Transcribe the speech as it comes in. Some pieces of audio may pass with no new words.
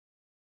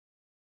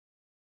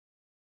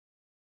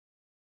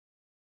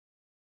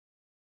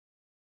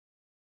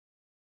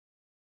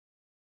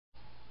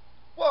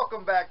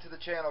Welcome back to the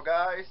channel,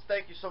 guys.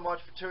 Thank you so much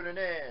for tuning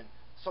in.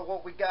 So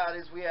what we got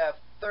is we have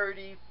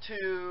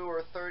 32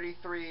 or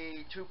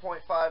 33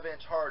 2.5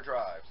 inch hard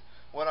drives.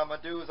 What I'm going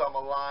to do is I'm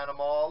going to line them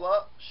all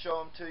up, show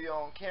them to you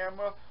on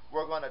camera.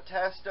 We're going to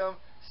test them,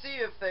 see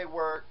if they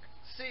work,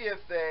 see if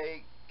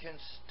they can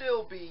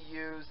still be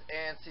used,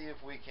 and see if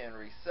we can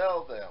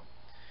resell them.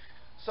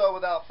 So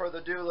without further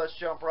ado, let's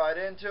jump right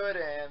into it,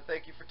 and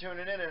thank you for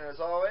tuning in, and as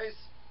always...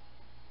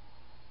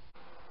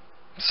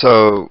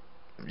 So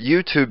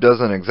YouTube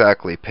doesn't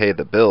exactly pay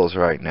the bills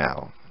right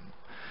now.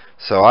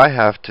 So I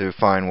have to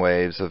find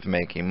ways of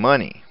making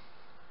money.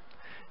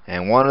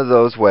 And one of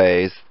those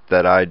ways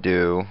that I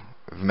do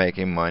of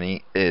making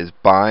money is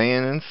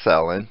buying and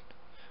selling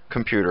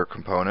computer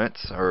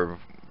components, or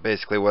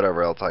basically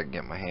whatever else I can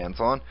get my hands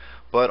on,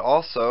 but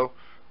also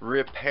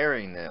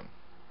repairing them.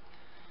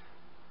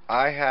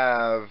 I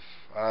have,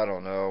 I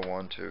don't know,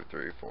 1, 2,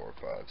 3, 4,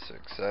 5, 6,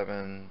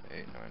 7, 8,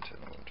 9, 10,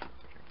 11, 12, 13,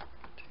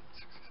 14,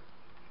 16,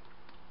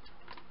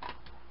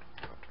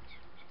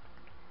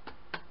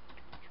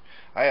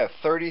 I have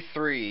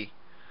 33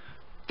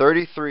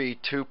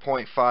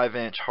 2.5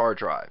 inch hard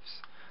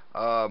drives.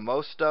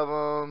 Most of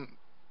them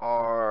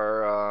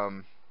are,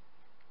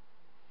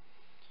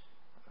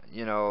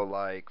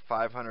 like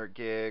 500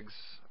 gigs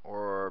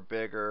or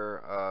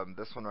bigger.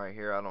 This one right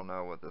here, I don't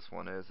know what this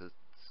one is. It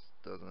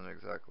doesn't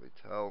exactly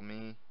tell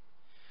me.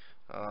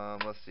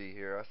 Let's see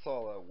here. I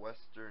saw a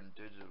Western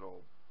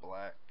Digital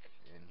black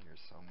in here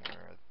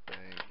somewhere, I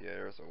think. Yeah,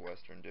 there's a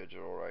Western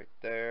Digital right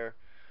there.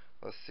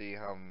 Let's see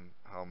how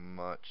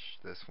much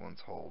this one's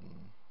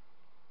holding.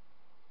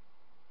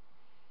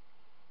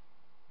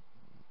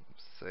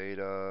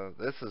 SATA.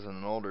 This is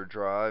an older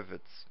drive.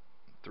 It's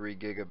 3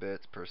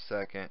 gigabits per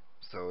second,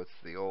 so it's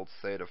the old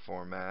SATA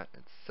format.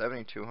 It's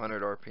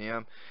 7200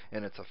 RPM,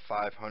 and it's a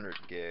 500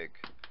 gig.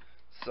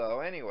 So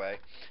anyway,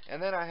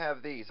 and then I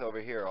have these over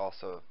here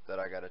also that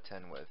I got a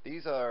 10 with.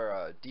 These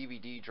are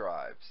DVD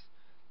drives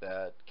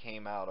that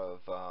came out of,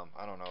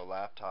 I don't know,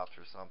 laptops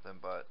or something,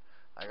 but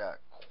I got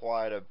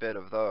quite a bit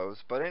of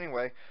those. But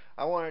anyway,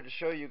 I wanted to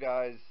show you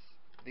guys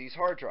these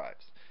hard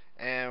drives.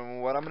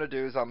 And what I'm going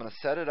to do is I'm going to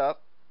set it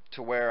up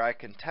to where I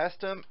can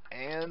test them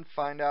and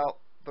find out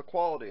the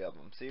quality of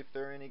them, see if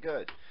they're any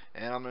good.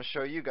 And I'm going to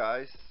show you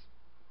guys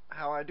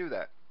how I do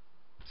that.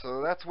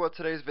 So that's what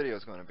today's video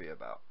is going to be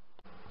about.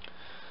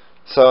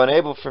 So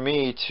enable for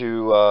me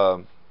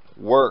to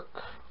work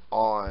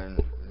on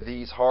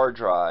these hard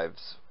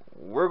drives,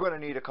 we're going to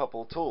need a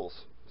couple of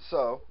tools.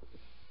 So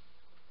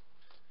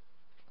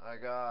I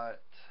got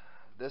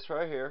this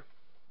right here.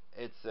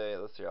 It's a,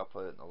 let's see, I'll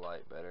put it in the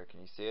light better.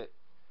 Can you see it?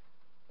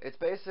 It's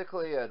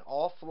basically an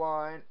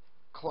offline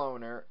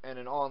cloner and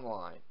an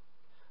online.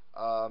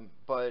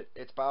 But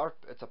it's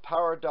a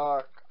power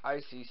dock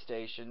IC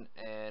station,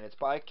 and it's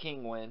by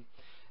Kingwin.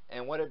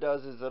 And what it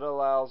does is it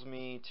allows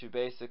me to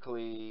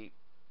basically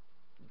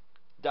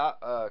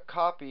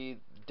copy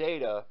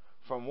data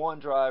from one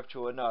drive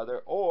to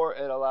another, or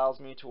it allows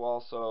me to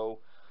also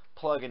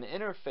plug an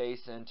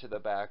interface into the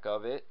back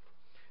of it.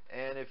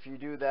 And if you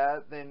do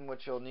that, then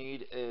what you'll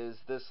need is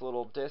this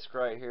little disk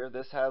right here.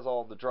 This has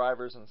all the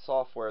drivers and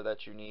software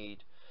that you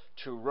need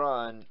to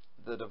run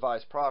the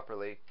device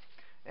properly.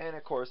 And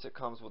of course it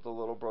comes with a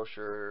little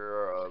brochure,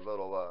 or a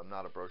little,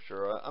 not a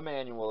brochure, a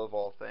manual of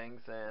all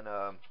things, and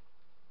a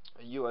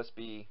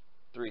USB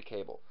 3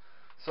 cable.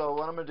 So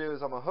what I'm going to do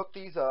is I'm going to hook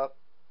these up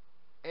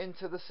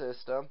into the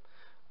system.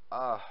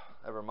 That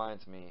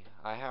reminds me,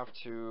 I have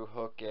to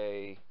hook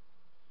a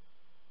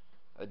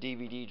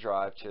DVD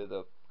drive to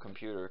the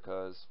computer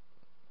because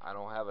I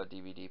don't have a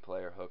DVD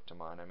player hooked to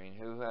mine. I mean,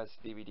 who has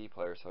DVD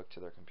players hooked to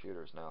their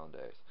computers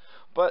nowadays?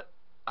 But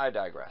I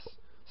digress.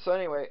 So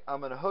anyway, I'm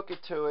going to hook it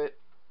to it,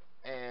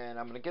 and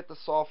I'm going to get the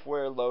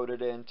software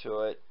loaded into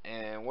it.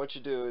 And what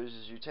you do is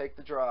you take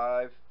the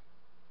drive.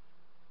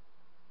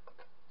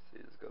 See,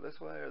 does it go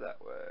this way or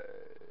that way?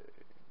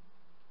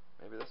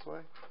 Maybe this way.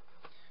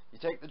 You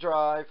take the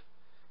drive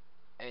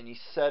and you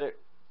set it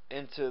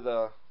into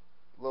the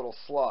little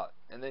slot,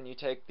 and then you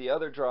take the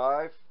other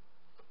drive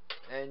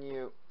and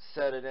you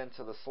set it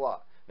into the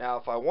slot. Now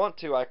if I want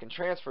to, I can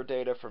transfer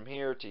data from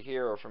here to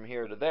here or from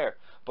here to there,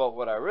 but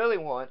what I really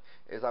want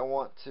is I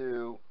want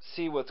to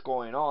see what's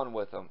going on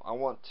with them. I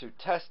want to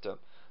test them,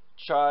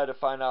 try to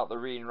find out the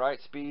read and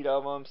write speed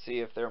of them, see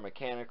if they're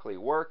mechanically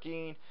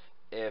working,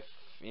 if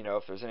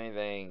if there's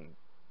anything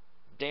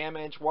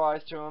damage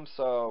wise to them.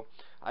 So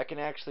I can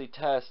actually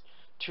test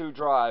 2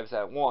 drives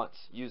at once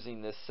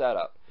using this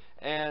setup.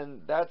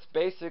 And that's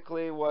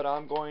basically what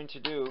I'm going to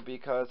do,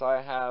 because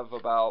I have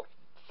about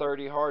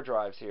 30 hard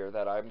drives here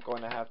that I'm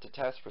going to have to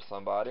test for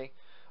somebody,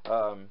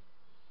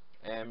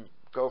 and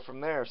go from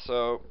there.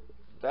 So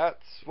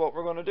that's what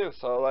we're going to do.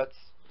 So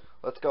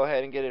let's go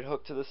ahead and get it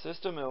hooked to the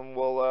system, and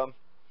we'll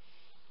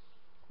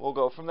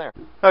go from there.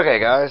 Okay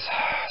guys,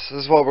 so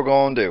this is what we're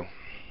going to do.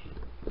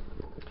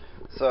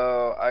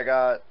 So I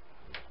got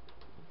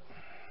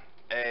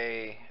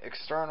a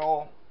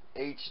external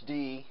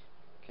HD,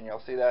 can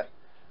y'all see that?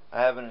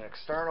 I have an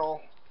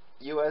external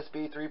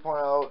USB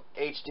 3.0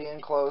 HD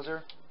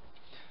enclosure.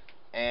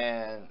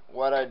 And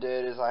what I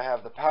did is I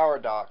have the power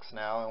docks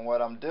now, and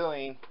what I'm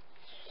doing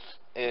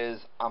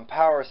is I'm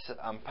power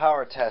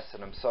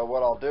testing them. So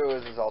what I'll do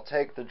is I'll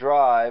take the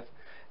drive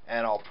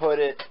and I'll put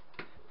it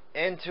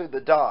into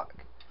the dock,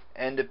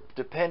 and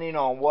depending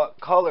on what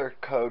color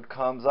code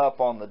comes up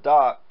on the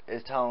dock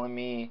is telling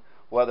me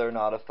whether or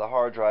not if the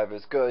hard drive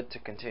is good to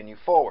continue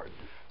forward.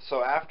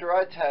 So after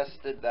I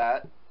tested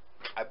that,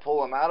 I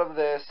pull them out of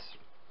this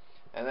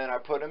and then I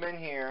put them in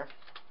here.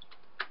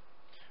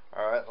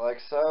 Alright, like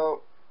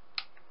so.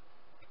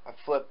 I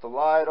flip the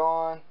light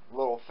on,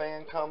 little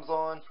fan comes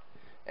on,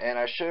 and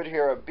I should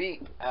hear a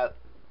beep at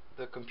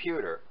the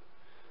computer.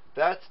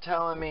 That's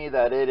telling me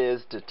that it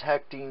is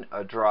detecting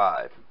a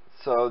drive.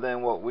 So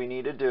then what we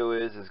need to do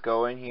is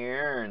go in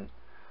here and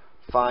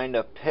find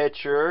a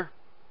picture.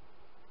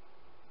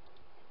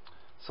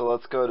 So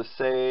let's go to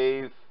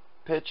save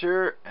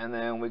picture, and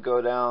then we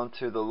go down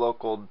to the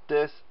local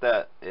disk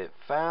that it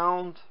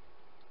found,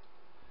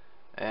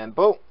 and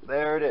boom,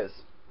 there it is.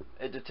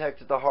 It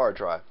detected the hard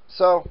drive.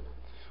 So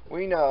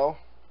we know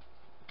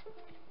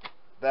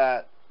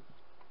that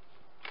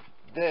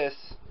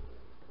this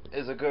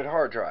is a good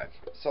hard drive.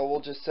 So we'll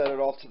just set it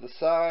off to the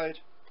side,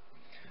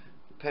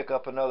 pick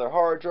up another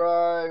hard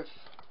drive,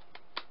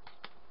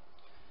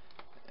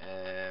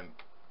 and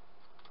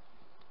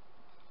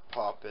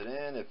pop it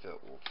in if it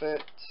will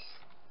fit.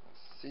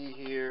 Let's see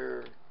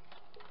here.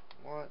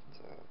 What?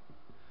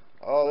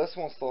 Oh, this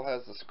one still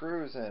has the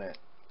screws in it.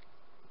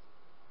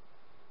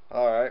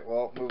 Alright,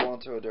 well, move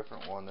on to a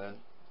different one then.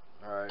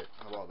 Alright,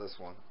 how about this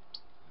one?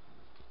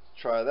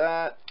 Try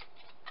that.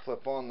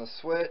 Flip on the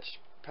switch.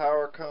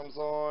 Power comes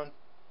on.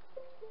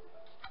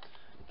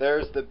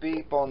 There's the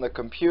beep on the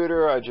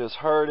computer. I just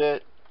heard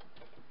it.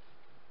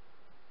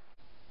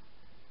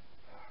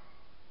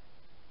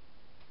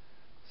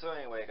 So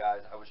anyway,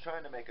 guys, I was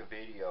trying to make a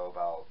video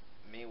about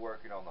me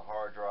working on the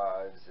hard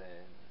drives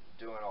and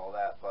doing all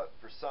that, but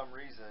for some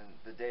reason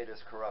the data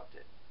is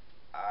corrupted.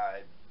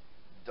 I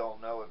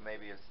don't know if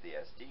maybe it's the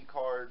SD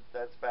card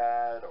that's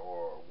bad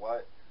or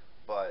what,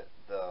 but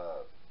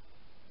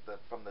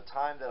from the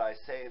time that I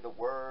say the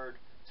word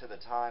to the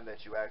time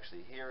that you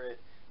actually hear it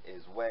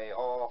is way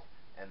off,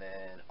 and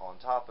then on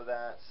top of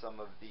that, some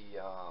of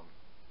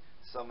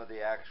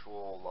the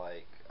actual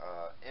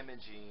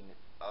imaging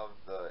of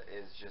the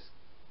is just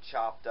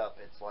chopped up.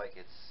 It's like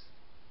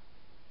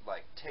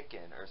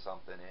ticking or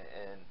something,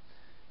 and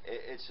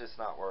it's just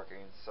not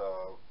working.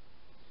 So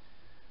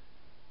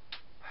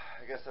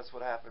I guess that's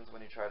what happens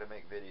when you try to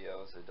make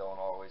videos. It don't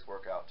always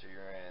work out to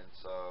your end.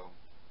 So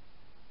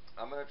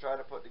I'm going to try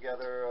to put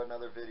together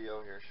another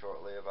video here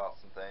shortly about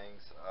some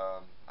things.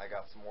 I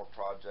got some more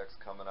projects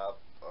coming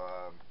up.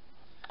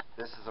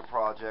 This is a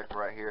project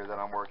right here that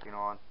I'm working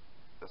on.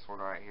 This one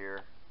right here.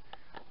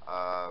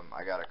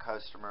 I got a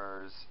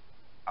customer's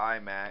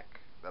iMac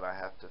that I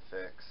have to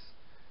fix.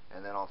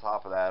 And then on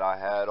top of that, I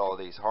had all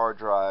these hard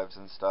drives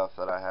and stuff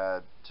that I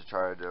had to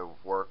try to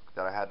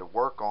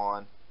work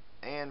on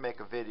and make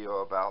a video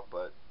about,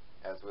 but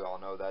as we all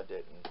know, that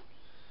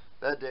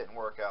didn't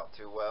work out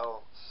too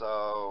well.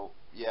 So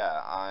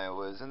yeah, I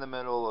was in the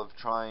middle of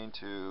trying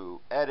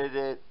to edit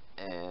it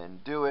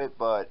and do it,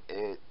 but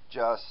it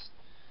just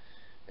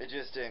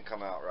didn't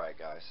come out right,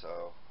 guys.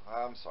 So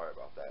I'm sorry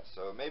about that.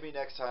 So maybe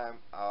next time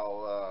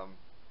I'll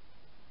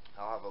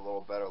have a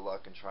little better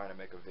luck in trying to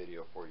make a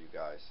video for you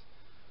guys.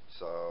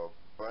 So,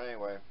 but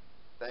anyway,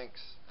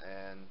 thanks,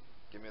 and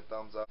give me a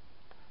thumbs up.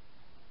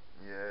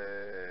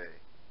 Yay,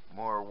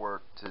 more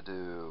work to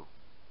do.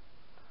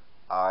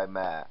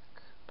 iMac,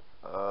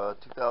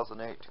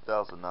 2008,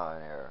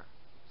 2009 era,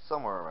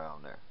 somewhere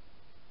around there.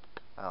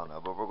 I don't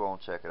know, but we're going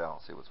to check it out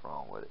and see what's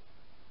wrong with it.